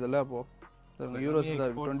இம்போர்ட்டட் இதெல்லாம் அப்போது யூரோஸ் தான்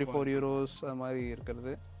இருக்குது. 24 யூரோஸ் அது மாதிரி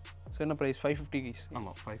இருக்கிறது. ஸோ என்ன ப்ரைஸ்? 550 கைஸ்.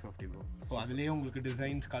 ஆமாம் 550 ப்ரோ. ஸோ அதுலேயே உங்களுக்கு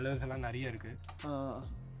டிசைன்ஸ் கலர்ஸ் எல்லாம் நிறைய இருக்குது.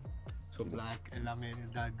 ஸோ பிளாக் எல்லாமே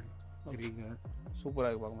டார்க் க்ரீன் சூப்பராக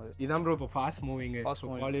இருக்குது பார்க்கும்போது. இதான் ப்ரோ இப்போ ஃபாஸ்ட் மூவிங்.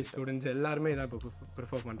 காலேஜ் ஸ்டூடெண்ட்ஸ் எல்லாருமே இதான் இப்போ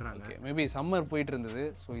ப்ரிஃபர் பண்ணுறாங்க. ஓகே. மேபி சம்மர் போயிட்டு இருந்தது.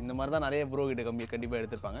 ஸோ இந்த மாதிரி தான் நிறைய ப்ரோ கிட்ட கண்டிப்பாக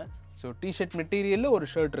எடுத்திருப்பாங்க. ஸோ டிஷர்ட் மெட்டீரியலில் ஒரு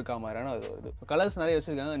ஷர்ட் இருக்கா மாதிரியான அது வருது. கலர்ஸ் நிறைய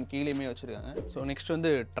வச்சுருக்காங்க அண்ட் கீழேயுமே வச்சுருக்காங்க. ஸோ நெக்ஸ்ட்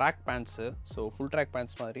வந்து track bands. So full track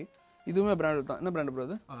pants மாதிரி இதுவுமே பிராண்ட் தான். என்ன பிராண்ட் ப்ரோ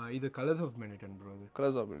அது? இது கலர்ஸ் ஆஃப் பெனிட்டன் ப்ரோ. இது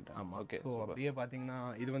கலர்ஸ் ஆஃப் பெனிட்டன். ஆமாம். ஓகே. ஸோ அப்படியே பார்த்தீங்கன்னா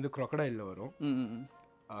இது வந்து க்ரொக்கடைலில் வரும்.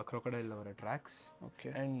 க்ரொக்கடைலில் வர ட்ராக்ஸ்.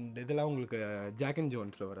 ஓகே. அண்ட் இதெல்லாம் உங்களுக்கு ஜாக் அண்ட்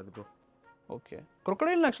ஜோன்ஸில் வர்றது ப்ரோ. ஓகே.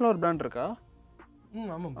 க்ரொக்கடைல்னு ஆக்சுவலாக ஒரு பிராண்ட் இருக்கா?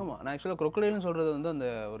 ஆமாம் ஆமாம். நான் ஆக்சுவலாக க்ரொக்கடைல்னு சொல்கிறது வந்து அந்த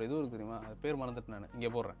ஒரு இது இருக்குது தெரியுமா, அது பேர் மறந்துட்டு நான் இங்கே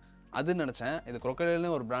போடுறேன் அதுன்னு நினச்சேன். இது க்ரொக்கடைல்னு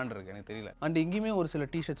ஒரு பிராண்ட் இருக்குது, எனக்கு தெரியல. அண்ட் இங்கேயுமே ஒரு சில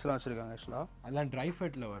டிஷர்ட்ஸ்லாம் வச்சுருக்காங்க ஆக்சுவலாக. அதெல்லாம் ட்ரை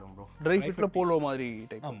ஃபிட்டில் வரும் ப்ரோ. ட்ரை ஃபிட்டில் போலோ மாதிரி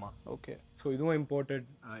டைப். ஆமாம். ஓகே. ஸோ இதுவும் இம்போர்ட்டட்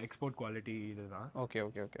எக்ஸ்போர்ட் குவாலிட்டி இது தான். Okay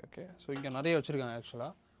okay okay okay. So இங்கே நிறைய வச்சுருக்காங்க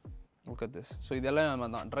ஆக்சுவலாக. Look at this. ஸோ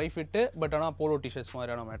இதெல்லாம் தான் ட்ரை ஃபிட்டு, பட் ஆனால் போலோ டிஷர்ட்ஸ்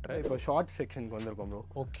மாதிரியான மேட்ரு. இப்போ ஷார்ட் செக்ஷனுக்கு வந்திருக்கோம் ப்ரோ.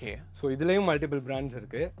 ஓகே. ஸோ இதுலேயும் மல்டிபிள் பிராண்ட்ஸ்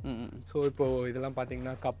இருக்குது. ஸோ இப்போது இதெல்லாம்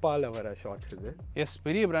பார்த்தீங்கன்னா கப்பாவில் வர ஷார்ட்ஸ் இது. எஸ்,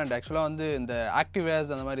 பெரிய பிராண்ட் ஆக்சுவலாக. வந்து இந்த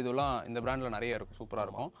ஆக்டிவேர்ஸ் அந்த மாதிரி இதெல்லாம் இந்த பிராண்டில் நிறைய இருக்கும், சூப்பராக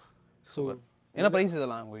இருக்கும். ஸோ என்ன ப்ரைஸ்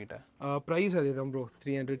இதெல்லாம் உங்ககிட்ட? ப்ரைஸ் அதே தான் ப்ரோ.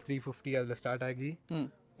 300, 350 அதில் ஸ்டார்ட் ஆகி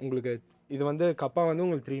உங்களுக்கு இது வந்து கப்பா வந்து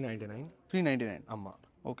உங்களுக்கு 399. 399. ஆமாம்.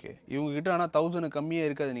 ஓகே. இவங்ககிட்ட ஆனால் 1000 கம்மியாக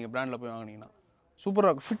இருக்காது நீங்கள் பிராண்டில் போய் வாங்கினீங்கன்னா. சூப்பராக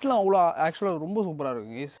இருக்கும். ஃபிட்லாம் அவ்வளோ ஆக்சுவலாக ரொம்ப சூப்பராக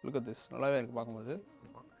இருக்கும். S, look at this. நல்லாவே இருக்குது பார்க்கும்போது.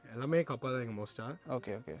 எல்லாமே கப்பா தான் எங்கள் மோஸ்ட்டாக.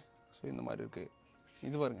 Okay okay. ஸோ இந்த மாதிரி இருக்குது.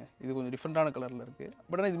 இது பாருங்க, இது கொஞ்சம் டிஃப்ரெண்ட்டான கலரில் இருக்குது.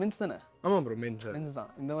 பட் ஆனால் இது மென்ஸ் தானே? ஆமாம் ப்ரோ, மென்ஸ்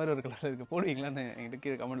தான். இந்த மாதிரி ஒரு கலர் இருக்குது, போடுவீங்களான்னு என்கிட்ட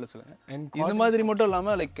கீழே கமெண்ட்டில் சொல்லுங்கள். இந்த மாதிரி மட்டும்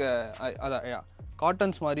இல்லாமல் லைக் அதான்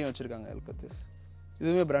காட்டன்ஸ் மாதிரியும் வச்சுருக்காங்க. Look at this.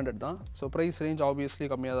 இதுவுமே பிராண்டட் தான். ஸோ ப்ரைஸ் ரேஞ்ச் ஆப்வியஸ்லி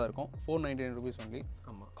கம்மியாக தான் இருக்கும். 499 ருபீஸ் ஒன்லி.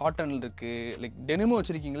 ஆமாம். காட்டனில் இருக்குது. லைக் டெனிமும்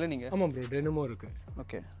வச்சுருக்கீங்களே நீங்கள்? ஆமாம் ப்ரோ, டெனிமும் இருக்குது.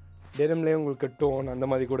 ஓகே. டெனிம்லேயே உங்களுக்கு டோன் அந்த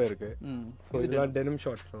மாதிரி கூட இருக்குது. ஸோ இதெல்லாம் டெனிம்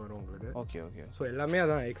ஷார்ட்ஸில் வரும் உங்களுக்கு. Okay okay. ஸோ எல்லாமே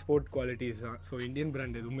அதான் எக்ஸ்போர்ட் குவாலிட்டிஸ் தான். ஸோ இந்தியன்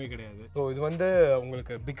பிராண்ட் எதுவுமே கிடையாது. ஸோ இது வந்து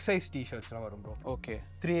உங்களுக்கு பிக் சைஸ் டிஷர்ட்ஸ்லாம் வரும் bro. Okay.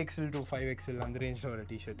 3XL to 5XL அந்த ரேஞ்சில் வர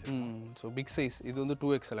டிஷர்ட். ஸோ பிக் சைஸ் இது வந்து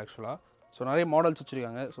 2XL ஆக்சுவலாக. ஸோ நிறைய மாடல்ஸ்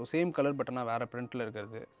வச்சுருக்காங்க. ஸோ சேம் கலர் பட் ஆனால் வேறு பிரிண்ட்டில்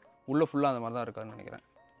இருக்கிறது. உள்ளே ஃபுல்லாக அந்த மாதிரி தான் இருக்கான்னு நினைக்கிறேன்.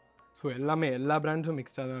 ஸோ எல்லாமே எல்லா பிராண்ட்ஸும்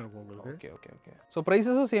மிக்ஸ்டாக தான் இருக்கும் உங்களுக்கு. Okay okay okay. So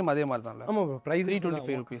ப்ரைஸஸும் same அதே மாதிரி தான்? ஆமாம் ப்ரோ, ப்ரைஸ்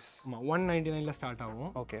 325 ருபீஸ். ஆமாம், 199ல் ஸ்டார்ட்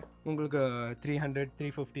ஆகும். ஓகே. உங்களுக்கு 300,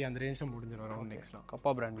 350 அந்த ரேஞ்சில் முடிஞ்சிடும் அரௌண்ட் நெக்ஸ்ட்லாம்.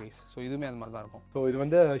 கப்பா பிராண்ட் வைஸ். ஸோ இதுவுமே அந்த மாதிரி தான் இருக்கும். ஸோ இது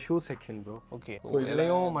வந்து shoe section bro. Okay. So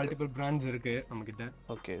இதுலேயும் மல்டிபிள் பிராண்ட்ஸ் இருக்குது நம்மக்கிட்ட.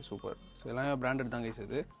 Okay super. ஸோ எல்லாமே பிராண்டட் தான் கைஸ்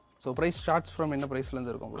இது. ஸோ ப்ரைஸ் ஸ்டார்ட்ஸ் ஃப்ரம் என்ன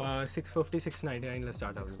ப்ரைஸ்லேருந்து இருக்கும் ப்ரோ? 650, 699ல்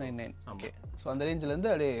ஸ்டார்ட் ஆகும். 699. ஓகே. ஸோ அந்த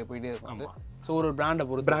ரேஞ்சிலேருந்து அப்படியே போயிட்டே இருக்கும். ஸோ ஒரு பிராண்டை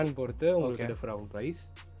பொறுத்து உங்களுக்கு டிஃபர் ஆகும் ப்ரைஸ்.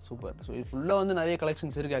 சூப்பர். ஸோ இது ஃபுல்லாக வந்து நிறைய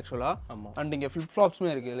கலெக்ஷன்ஸ் இருக்குது ஆக்சுவலாக. ஆமாம். அண்ட் இங்கே ஃப்ளிப் ஃப்ளாப்ஸுமே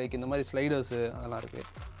இருக்குது. லைக் இந்த மாதிரி ஸ்லைடர்ஸு அதெல்லாம் இருக்குது.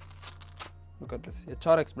 Look at this.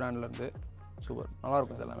 HRX பிராண்ட்லேருந்து super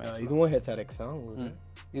நல்லாயிருக்கும் இதெல்லாமே. இதுவும் HRX தான் உங்களுக்கு.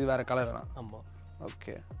 இது வேறு கலர்லாம்? ஆமாம்.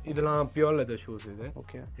 ஓகே. இதெல்லாம் பியூர் லெதர் ஷூஸ் இது.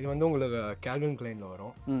 ஓகே. இது வந்து உங்களுக்கு கேல்வின் கிளைனில்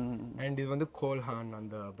வரும். அண்ட் இது வந்து கோல்ஹான்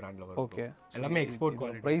அந்த பிராண்டில் வரும். ஓகே. எல்லாமே எக்ஸ்போர்ட்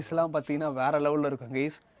குவாலிட்டி. ப்ரைஸ்லாம் பார்த்தீங்கன்னா வேறு லெவலில் இருக்கும்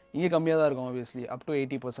கைஸ். இங்கே கம்மியாக தான் இருக்கும் obviously. Up to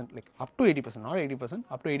 80%, like up to 80%, not 80%,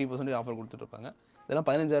 up to 80% offer கொடுத்துட்ருப்பாங்க. இதெல்லாம்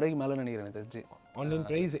 15,000 மேலே நினைக்கிறேன் எனக்கு தெரிஞ்சு. ஆன்லைன்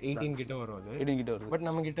ப்ரைஸ் 18 கிட்ட வரும். அது 18 கிட்ட வருது. பட்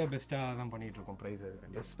நம்ம கிட்ட பெஸ்ட்டாக தான் பண்ணிட்டு இருக்கோம் ப்ரைஸ்.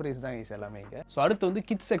 பெஸ்ட் ப்ரைஸ் தான் கைஸ் எல்லாமே இங்கே. ஸோ அடுத்து வந்து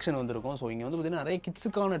கிட்ஸ் செக்ஷன் வந்திருக்கும். ஸோ இங்கே வந்து பார்த்தீங்கன்னா நிறைய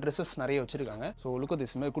கிட்ஸுக்கான ட்ரெஸ்ஸஸ் நிறைய வச்சிருக்காங்க. So look at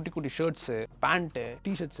this. மாதிரி குட்டி குட்டி ஷர்ட்ஸு, பேண்ட்டு,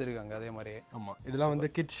 டிஷர்ட்ஸ் இருக்காங்க அதே மாதிரி. ஆமாம். இதெல்லாம் வந்து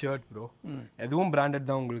கிட் ஷர்ட் ப்ரோ. எதுவும் பிராண்டட்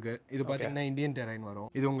தான் உங்களுக்கு. இது பார்த்தீங்கன்னா இந்தியன் டெரைன் வரும்.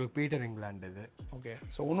 இது உங்களுக்கு பீட்டர் இங்கிலாந்து இது. ஓகே.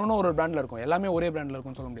 ஸோ ஒன்று ஒரு பிராண்டில் இருக்கும். எல்லாமே ஒரே பிராண்டில்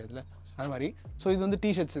இருக்கும்னு சொல்ல முடியாது. முடியாதுல்ல அது மாதிரி. ஸோ இது வந்து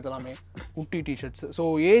டிஷர்ட்ஸ் இதெல்லாமே குட்டி டிஷர்ட்ஸ். ஸோ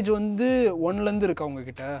ஏஜ் வந்து 1லேருந்து இருக்கா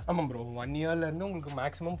உங்ககிட்ட? ஆமாம் ப்ரோ, 1 இயர்லேருந்து உங்களுக்கு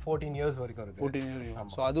மேக்ஸிமம் 14 இயர்ஸ் வரைக்கும் இருக்குது. 14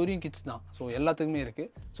 இயர்ஸ். ஸோ அது வரையும் கிட்ஸ் தான். ஸோ எல்லாத்துக்குமே இருக்குது.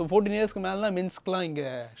 ஸோ 14 இயர்ஸ்க்கு மேலே மென்ஸ்க்குலாம் இங்கே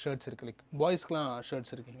ஷர்ட்ஸ் இருக்குது, லைக் பாய்ஸ்க்குலாம்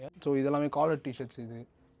ஷர்ட்ஸ் இருக்குங்க. ஸோ இதெல்லாமே காலர் டிஷர்ட்ஸ் இது.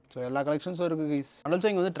 ஸோ எல்லா கலெக்ஷன்ஸும் இருக்குது கைஸ். ஆல்சோ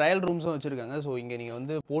இங்கே வந்து ட்ரையல் ரூம்ஸும் வச்சுருக்காங்க. ஸோ இங்கே நீங்கள்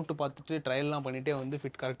வந்து போட்டு பார்த்துட்டு ட்ரையல்லாம் பண்ணிகிட்டே வந்து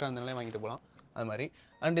ஃபிட் கரெக்டாக இருந்தாலே வாங்கிட்டு போகலாம் அது மாதிரி.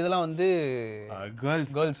 அண்ட் இதெல்லாம் வந்து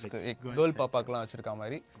கேர்ள்ஸ்க்கு கேர்ள் பாப்பாக்கெலாம் வச்சுருக்க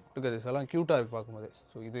மாதிரி இருக்குது. இதெல்லாம் க்யூட்டாக இருக்குது பார்க்கும்போது.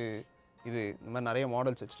 ஸோ இது இந்த மாதிரி நிறைய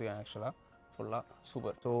மாடல்ஸ் வச்சுருக்காங்க ஆக்சுவலாக ஃபுல்லாக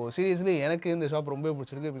சூப்பர். ஸோ சீரியஸ்லி எனக்கு இந்த ஷாப் ரொம்ப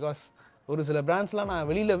பிடிச்சிருக்கு. பிகாஸ் ஒரு சில பிராண்ட்ஸ்லாம் நான்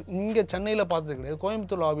வெளியில் இங்கே சென்னையில் பார்த்தது கிடையாது.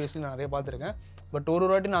 கோயம்புத்தூர் ஆப்வியஸ்லி நான் நிறைய பார்த்துருக்கேன். பட் ஒரு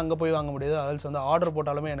வாட்டி நான் அங்கே போய் வாங்க முடியாது. அதல்ஸ் வந்து ஆர்டர்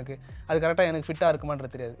போட்டாலுமே எனக்கு அது கரெக்டாக எனக்கு ஃபிட்டாக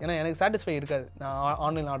இருக்குமான்றது தெரியாது. ஏன்னா எனக்கு சாட்டிஸ்ஃபை இருக்காது நான்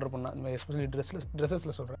ஆன்லைன் ஆர்டர் பண்ணேன், இந்த மாதிரி எஸ்பெஷலி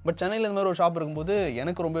ட்ரெஸ்ஸஸில் சொல்கிறேன். பட் சென்னையில் இந்த மாதிரி ஒரு ஷாப் இருக்கும்போது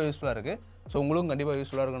எனக்கு ரொம்ப யூஸ்ஃபுல்லாக இருக்குது. ஸோ உங்களுக்கும் கண்டிப்பாக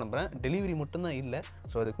யூஸ்ஃபுல்லாக இருக்கும் நம்புறேன். டெலிவரி மட்டும்தான் இல்லை.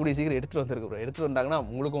 ஸோ அது கூடிய சீக்கிரம் எடுத்துகிட்டு வந்துருக்கு. எடுத்துகிட்டு வந்தாங்கன்னா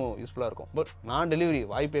உங்களுக்கும் யூஸ்ஃபுல்லாக இருக்கும். பட் நான் டெலிவரி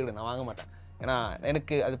வாய்ப்பே கிடையாது, நான் வாங்க மாட்டேன். ஏன்னா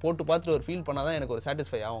எனக்கு அது போட்டு பார்த்துட்டு ஒரு ஃபீல் பண்ணால் தான் எனக்கு ஒரு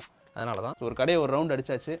சாட்டிஸ்ஃபை ஆகும். அதனால தான் ஒரு கடையை ஒரு ரவுண்ட்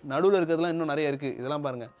அடிச்சாச்சு. நடுவில் இருக்கிறதுலாம் இன்னும் நிறைய இருக்குது. இதெல்லாம்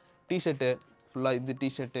பாருங்கள், டிஷர்ட்டு ஃபுல்லாக இது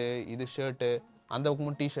டிஷர்ட்டு, இது ஷர்ட்டு, அந்த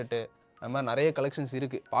பக்கமும் டிஷர்ட்டு, அது மாதிரி நிறைய கலெக்ஷன்ஸ்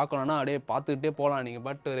இருக்குது. பார்க்கணுன்னா அப்படியே பார்த்துக்கிட்டே போகலாம் நீங்கள்.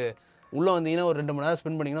 பட் ஒரு உள்ளே வந்தீங்கன்னா ஒரு 2 மணி நேரம்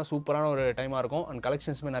ஸ்பெண்ட் பண்ணிங்கன்னா சூப்பரான ஒரு டைமாக இருக்கும். அண்ட்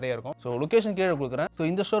கலெக்ஷன்ஸுமே நிறைய இருக்கும். ஸோ லொக்கேஷன் கீழே கொடுக்குறேன். ஸோ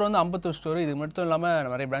இந்த ஸ்டோர் வந்து அம்பத்தூர் ஸ்டோர். இது மட்டும் இல்லாமல்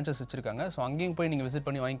நிறைய பிரான்ச்சஸ் வச்சிருக்காங்க. ஸோ அங்கேயும் போய் நீங்கள் விசிட்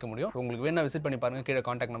பண்ணி வாங்கிக்க முடியும். உங்களுக்கு வேணா விசிட் பண்ணி பாருங்கள். கீழே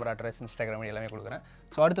கான்டாக்ட் நம்பர், அட்ரஸ், இன்ஸ்டாகிராம் எல்லாமே கொடுக்குறேன்.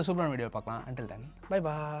 ஸோ அடுத்த சூப்பரான வீடியோ பார்க்கலாம். Until then bye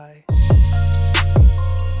bye.